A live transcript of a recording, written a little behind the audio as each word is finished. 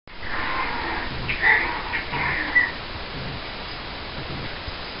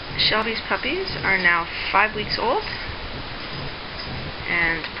Shelby's puppies are now 5 weeks old,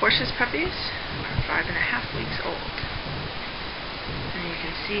 and Porsche's puppies are 5.5 weeks old. And you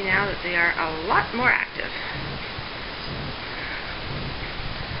can see now that they are a lot more active.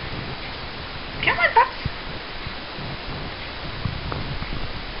 Come on, pups!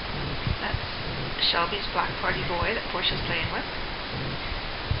 That's Shelby's black party boy that Porsche's playing with.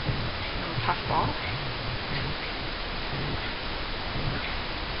 Little puffball.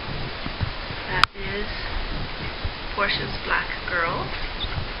 That is Porsche's black girl.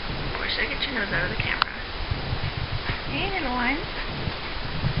 Porsche, get your nose out of the camera. Hey, little one.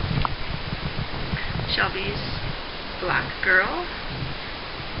 Shelby's black girl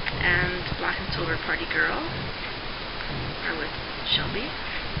and black and silver party girl are with Shelby.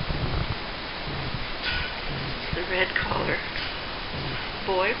 It's the red collar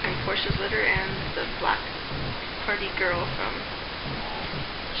boy from Porsche's litter and the black party girl from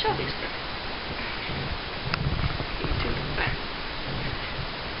Shelby's litter.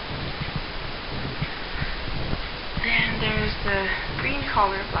 And there's the green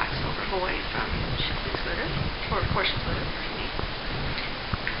collar black silver boy from Shelby's litter, or Porsche's litter, pardon me.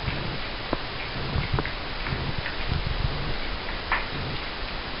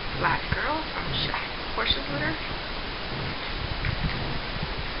 Black girl from Porsche's litter.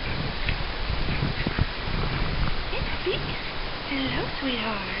 Hey, puppy. Hello,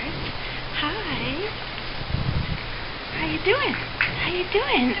 sweetheart. Hi. How you doing? How you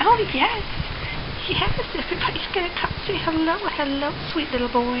doing? Oh, yes. Yes, everybody's gonna come say hello. Hello, sweet little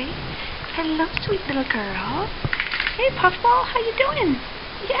boy. Hello, sweet little girl. Hey, Puffball, how you doing?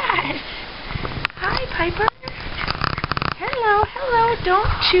 Yes. Hi, Piper. Hello, hello. Don't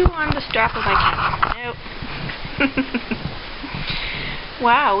chew on the strap of my camera. Nope.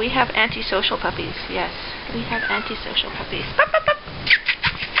 Wow, we have antisocial puppies. Yes, we have antisocial puppies. Pup, pup, pup.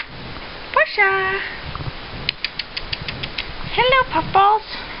 Porsche. Hello, Puffballs.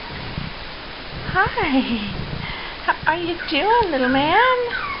 Hi. How are you doing, little man?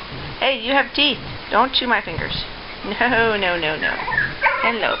 Hey, you have teeth. Don't chew my fingers. No, no, no, no.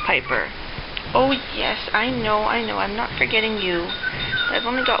 Hello, Piper. Oh, yes, I know. I'm not forgetting you. I've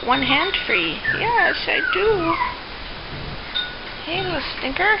only got one hand free. Yes, I do. Hey, little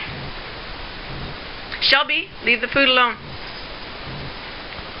stinker. Shelby, leave the food alone.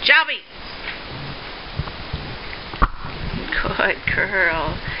 Shelby. Good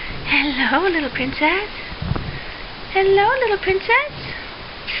girl. Hello, little princess. Hello, little princess.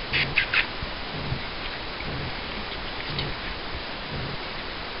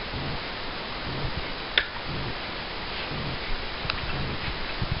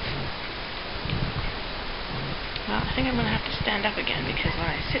 Well, I think I'm going to have to stand up again because when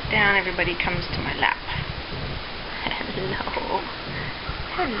I sit down, everybody comes to my lap. Hello.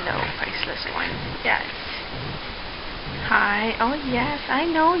 Hello, priceless one. Yes. Hi. Oh, yes, I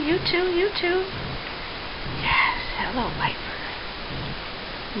know. You too, you too. Yes. Hello, Piper.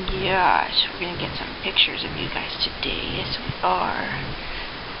 Yes, we're going to get some pictures of you guys today. Yes, we are.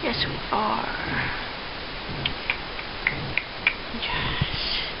 Yes, we are.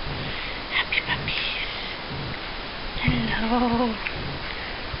 Yes. Happy puppies. Hello.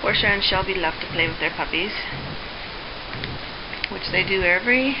 Porsche and Shelby love to play with their puppies, which they do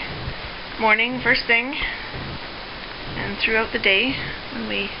every morning, first thing, and throughout the day when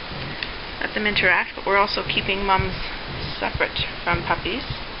we let them interact. But we're also keeping mums separate from puppies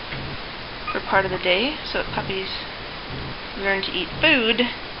for part of the day so that puppies learn to eat food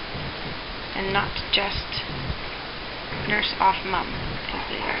and not just nurse off mum, because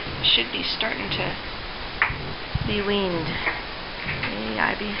they should be starting to be weaned. Hey,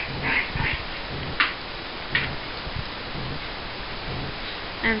 Ivy.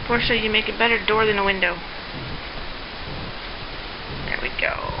 And Porsche, you make a better door than a window. There we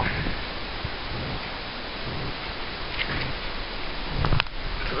go.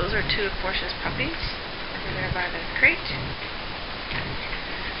 So those are two of Porsche's puppies over there by the crate.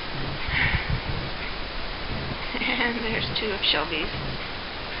 And there's two of Shelby's.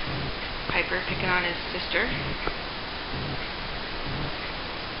 Piper picking on his sister.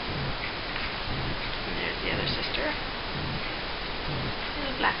 And there's the other sister.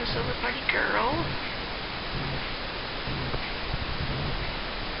 Little black and silver party girl.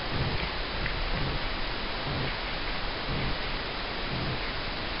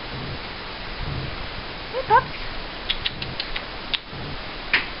 Hey, pups.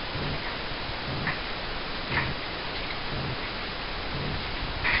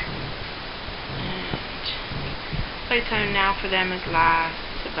 Playtime now for them is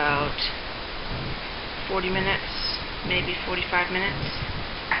lasts about 40 minutes, maybe 45 minutes.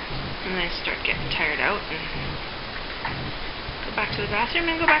 And then start getting tired out and go back to the bathroom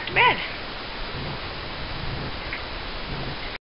and go back to bed.